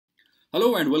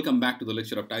Hello and welcome back to the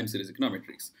lecture of time series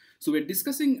econometrics. So we're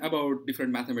discussing about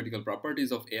different mathematical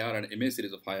properties of AR and MA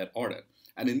series of higher order.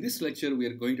 And in this lecture, we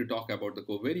are going to talk about the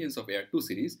covariance of AR2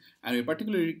 series, and we're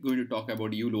particularly going to talk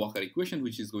about Yule-Walker equation,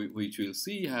 which we'll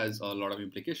see has a lot of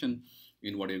implication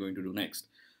in what you're going to do next.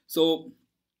 So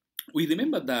we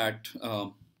remember that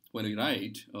when we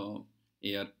write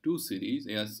AR2 series,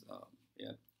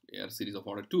 AR series of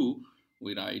order 2,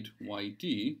 we write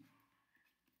YT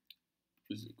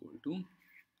is equal to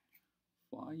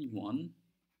phi 1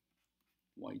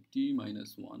 yt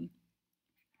minus 1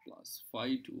 plus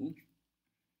phi 2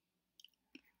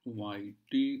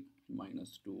 yt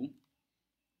minus 2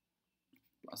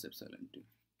 plus epsilon 2.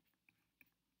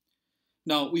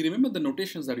 Now we remember the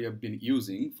notations that we have been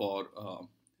using for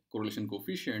correlation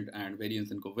coefficient and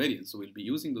variance and covariance. So we'll be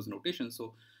using those notations.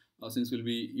 So since we'll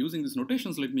be using these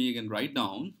notations, let me again write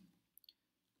down.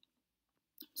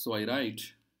 So I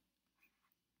write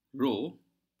rho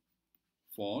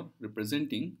for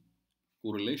representing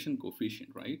correlation coefficient,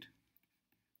 right?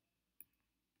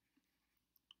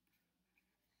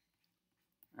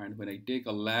 And when I take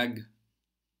a lag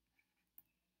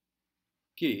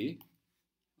k,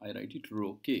 I write it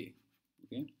rho k.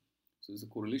 Okay, so it's a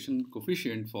correlation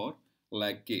coefficient for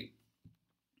lag k,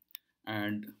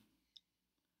 and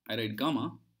I write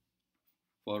gamma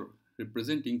for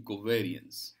representing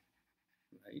covariance,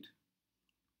 right?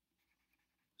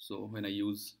 So when I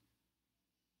use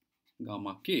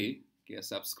gamma k as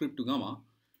subscript to gamma,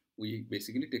 we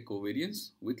basically take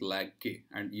covariance with lag k,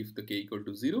 and if the k equal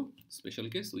to 0, special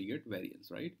case, we get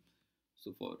variance, right?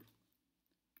 So for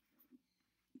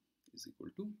is equal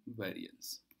to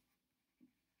variance.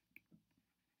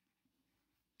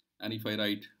 And if I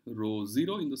write rho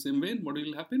 0 in the same way, what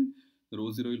will happen?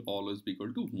 Rho 0 will always be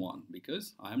equal to 1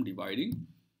 because I am dividing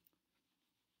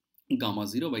gamma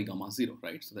 0 by gamma 0,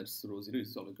 right? So that's rho 0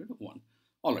 is always equal to 1.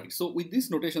 All right, so with these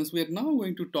notations, we are now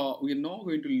going to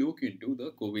look into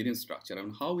the covariance structure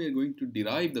and how we are going to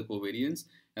derive the covariance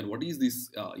and what is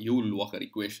this Yule-Walker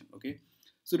equation, okay?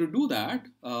 So to do that,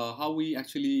 how we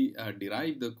actually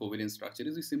derive the covariance structure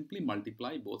is we simply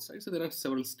multiply both sides. So there are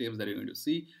several steps that you're going to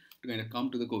see to kind of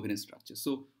come to the covariance structure.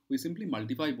 So we simply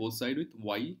multiply both sides with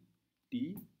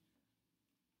yt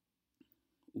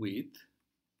with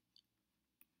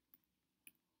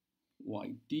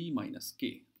yt minus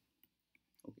k.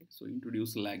 Okay, so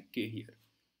introduce lag k here.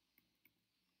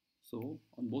 So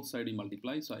on both sides we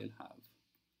multiply, so I'll have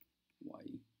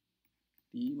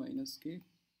yt minus k,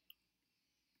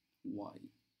 yt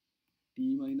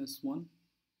minus 1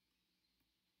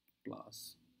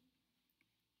 plus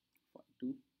phi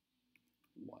 2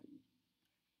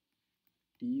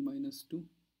 yt minus 2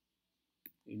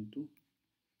 into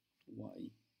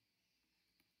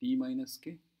yt minus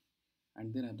k,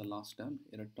 and then at the last term,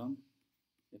 error term,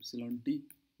 epsilon t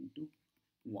into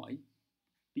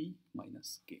yt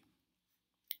minus k.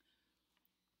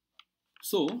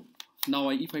 So now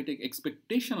if I take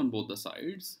expectation on both the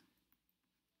sides,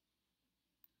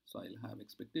 so I'll have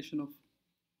expectation of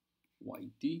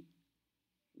yt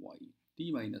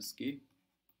minus k,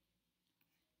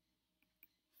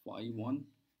 phi 1,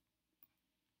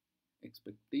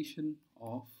 expectation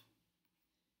of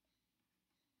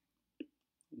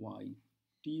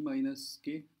yt minus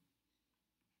k,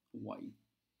 yt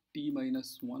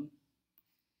minus 1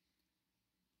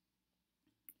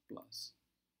 plus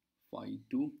phi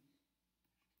 2,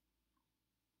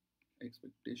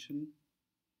 expectation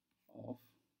of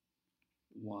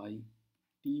yt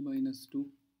minus 2,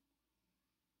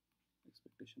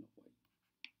 expectation of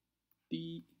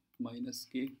yt minus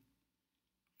k.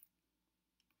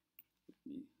 Let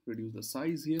me reduce the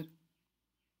size here,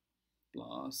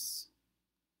 plus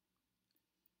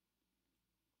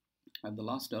at the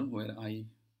last term where I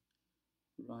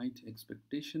write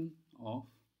expectation of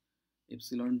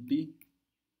epsilon t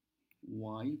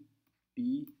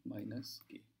yt minus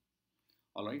k.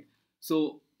 All right,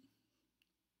 so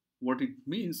what it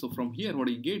means, so from here what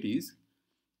you get is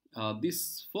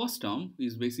this first term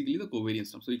is basically the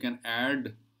covariance term. So you can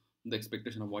add the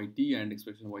expectation of yt and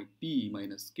expectation of yt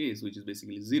minus k, which is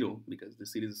basically 0 because the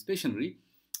series is stationary.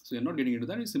 So you're not getting into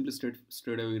that. You simply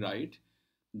straight away write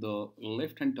the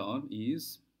left hand term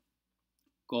is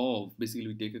cov. Basically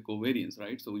we take a covariance,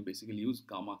 right? So we basically use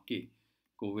gamma k,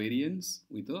 covariance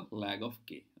with a lag of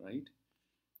k, right?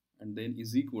 And then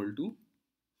is equal to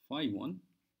phi 1.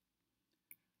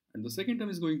 And the second term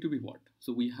is going to be what?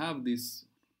 So we have this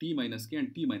t minus k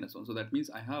and t minus 1. So that means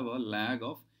I have a lag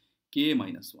of k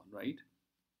minus 1, right?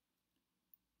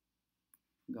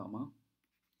 Gamma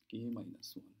k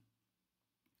minus 1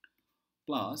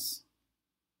 plus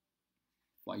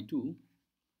phi 2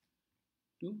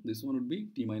 2. This one would be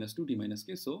t minus 2, t minus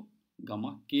k. So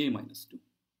gamma k minus 2.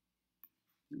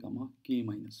 Gamma k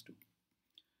minus 2.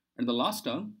 And the last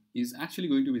term is actually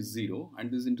going to be 0. And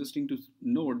this is interesting to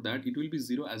note that it will be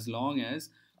 0 as long as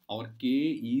our k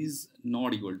is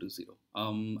not equal to 0.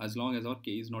 As long as our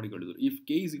k is not equal to 0. If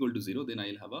k is equal to 0, then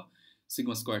I'll have a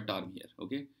sigma square term here.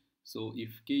 Okay. So if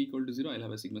k equal to 0, I'll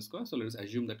have a sigma square. So let us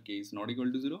assume that k is not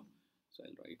equal to 0. So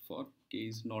I'll write for k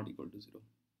is not equal to 0.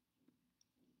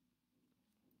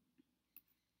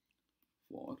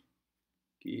 For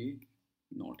k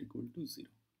not equal to 0.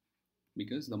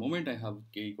 Because the moment I have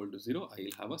k equal to 0, I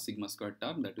will have a sigma square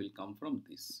term that will come from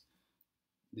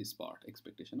this part,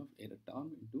 expectation of error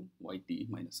term into yt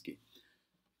minus k.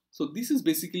 So this is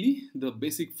basically the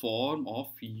basic form of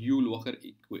Yule-Walker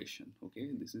equation.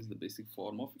 Okay, this is the basic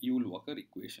form of Yule-Walker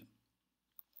equation.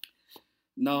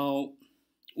 Now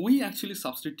we actually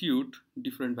substitute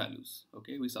different values.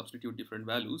 Okay, we substitute different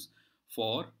values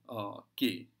for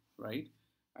k, right?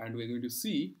 And we're going to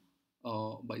see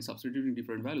by substituting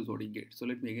different values what we get. So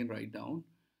let me again write down.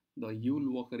 The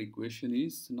Yule-Walker equation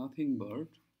is nothing but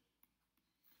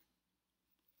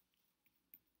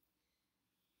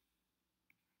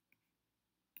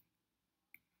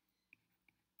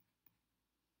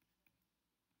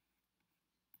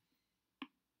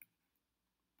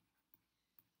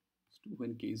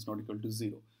when k is not equal to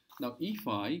 0. Now if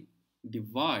I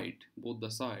divide both the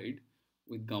side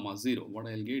with gamma 0, what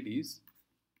I'll get is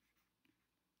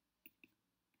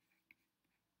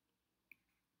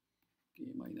k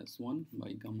minus 1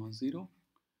 by gamma 0,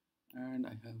 and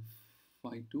I have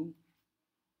phi 2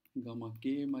 gamma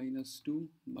k minus 2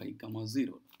 by gamma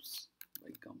 0,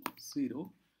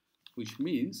 which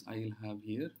means I'll have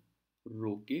here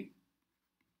rho k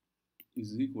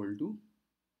is equal to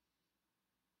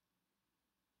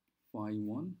phi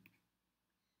 1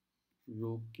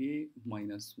 rho k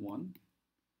minus 1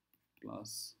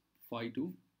 plus phi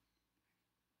 2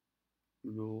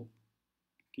 rho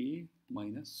k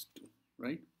minus 2,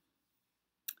 right?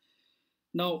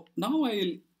 Now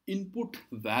I'll input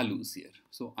values here.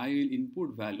 So I will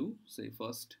input value, say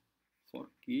first for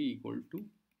k equal to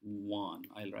 1,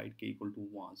 I'll write k equal to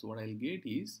 1. So what I'll get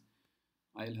is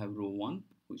I'll have rho 1,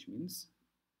 which means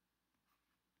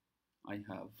I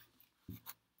have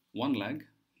one lag.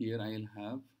 Here I'll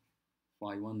have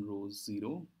phi 1 rho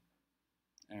 0,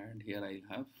 and here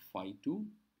I'll have phi 2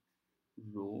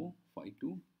 rho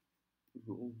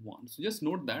 1. So just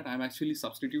note that I'm actually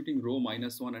substituting rho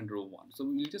minus 1 and rho 1. So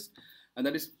we'll just, and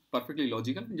that is perfectly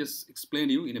logical, and just explain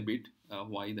you in a bit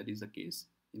why that is the case,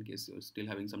 in case you're still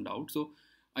having some doubt. So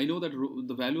I know that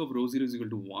the value of rho 0 is equal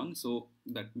to 1. So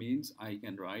that means I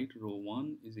can write rho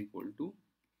 1 is equal to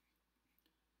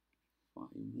phi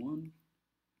 1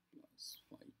 plus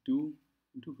phi 2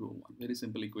 into rho 1. Very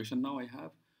simple equation. Now I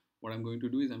have, what I'm going to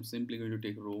do is I'm simply going to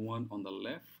take rho 1 on the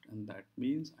left, and that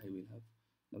means I will have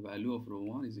the value of rho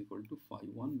 1 is equal to phi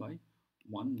 1 by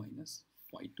 1 minus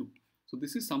phi 2. So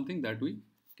this is something that we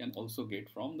can also get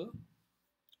from the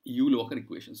Yule-Walker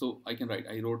equation. So I can write,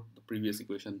 I wrote the previous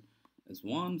equation as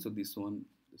 1. So this one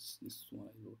I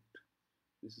wrote,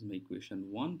 this is my equation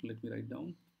 1. Let me write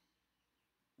down.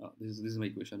 This is my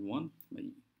equation 1, my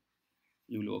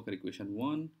Yule-Walker equation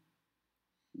 1.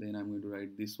 Then I'm going to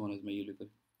write this one as my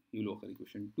Yule-Walker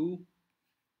equation 2.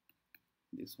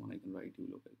 This one I can write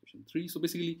Yule-Walker equation 3. So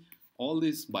basically all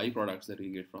these byproducts that we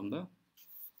get from the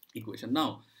equation.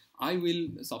 Now I will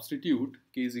substitute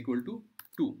k is equal to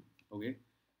 2. Okay,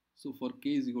 so for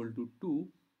k is equal to 2,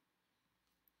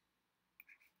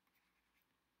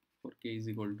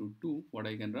 what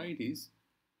I can write is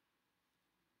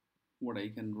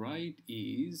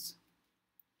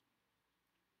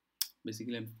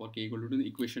basically for k equal to 2, the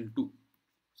equation 2.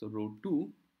 So rho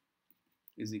 2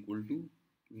 is equal to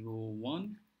rho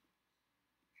 1,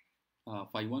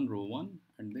 phi 1 rho 1,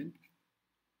 and then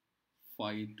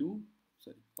phi 2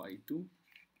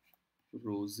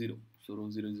 rho 0. So rho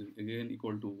 0 is again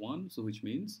equal to 1. So which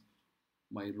means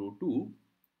my rho 2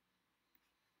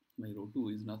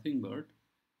 is nothing but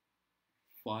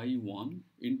phi 1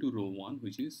 into rho 1,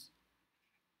 which is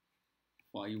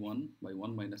phi 1 by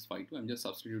 1 minus phi 2. I'm just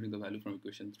substituting the value from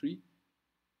equation 3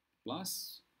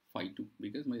 plus phi 2,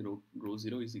 because my rho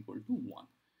 0 is equal to 1.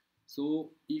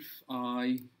 So if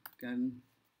I can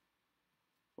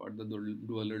further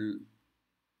do a little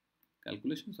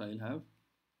calculation, so I'll have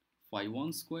phi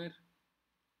 1 square,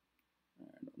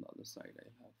 and on the other side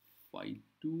I'll have phi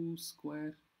 2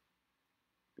 square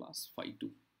plus phi 2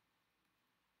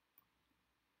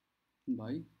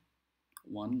 by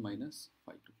 1 minus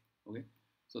phi 2. Okay,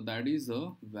 so that is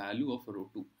the value of rho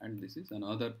 2, and this is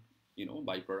another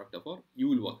byproduct of our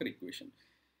Yule-Walker equation.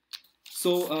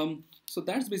 So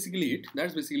that's basically it.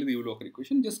 That's basically the Yule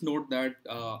equation. Just note that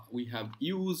we have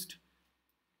used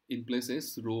in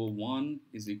places rho 1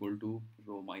 is equal to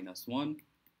rho minus 1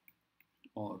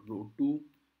 or rho 2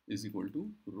 is equal to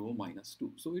rho minus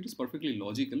 2. So it is perfectly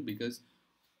logical because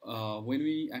when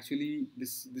we actually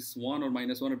this 1 or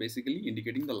minus 1 are basically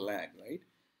indicating the lag, right?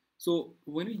 So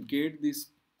when we get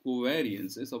these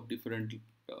covariances of different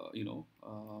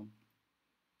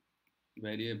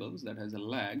variables that has a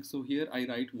lag, so here I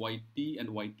write yt and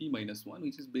yt minus 1,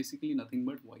 which is basically nothing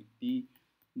but yt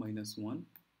minus 1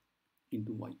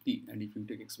 into yt, and if you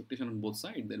take expectation on both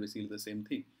sides, they're basically the same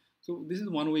thing. So this is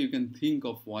one way you can think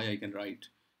of why I can write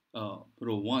rho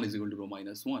 1 is equal to rho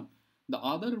minus 1. The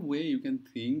other way you can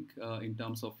think in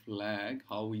terms of lag,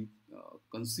 how we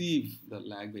conceive the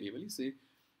lag variable is, say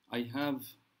I have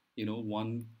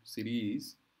one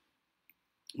series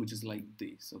which is like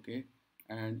this, okay,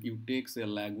 and you take say a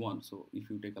lag 1. So if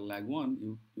you take a lag 1,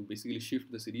 you basically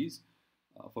shift the series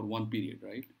for one period,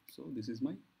 right? So this is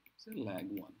my say lag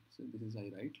 1. So this is I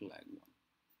write lag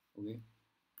 1, okay.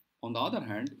 On the other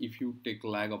hand, if you take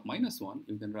lag of minus 1,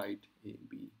 you can write A,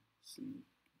 B, C,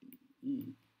 D,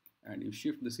 E, and you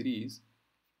shift the series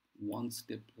one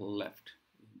step left,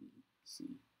 A, B, C,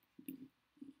 D,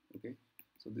 E, okay.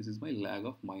 So this is my lag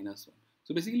of minus 1.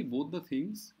 So basically both the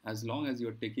things, as long as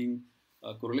you're taking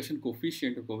a correlation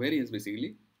coefficient or covariance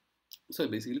basically, so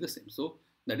basically the same. So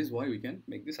that is why we can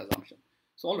make this assumption.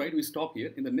 So all right, we stop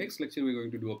here. In the next lecture, we're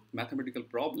going to do a mathematical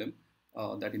problem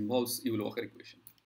that involves Yule equation.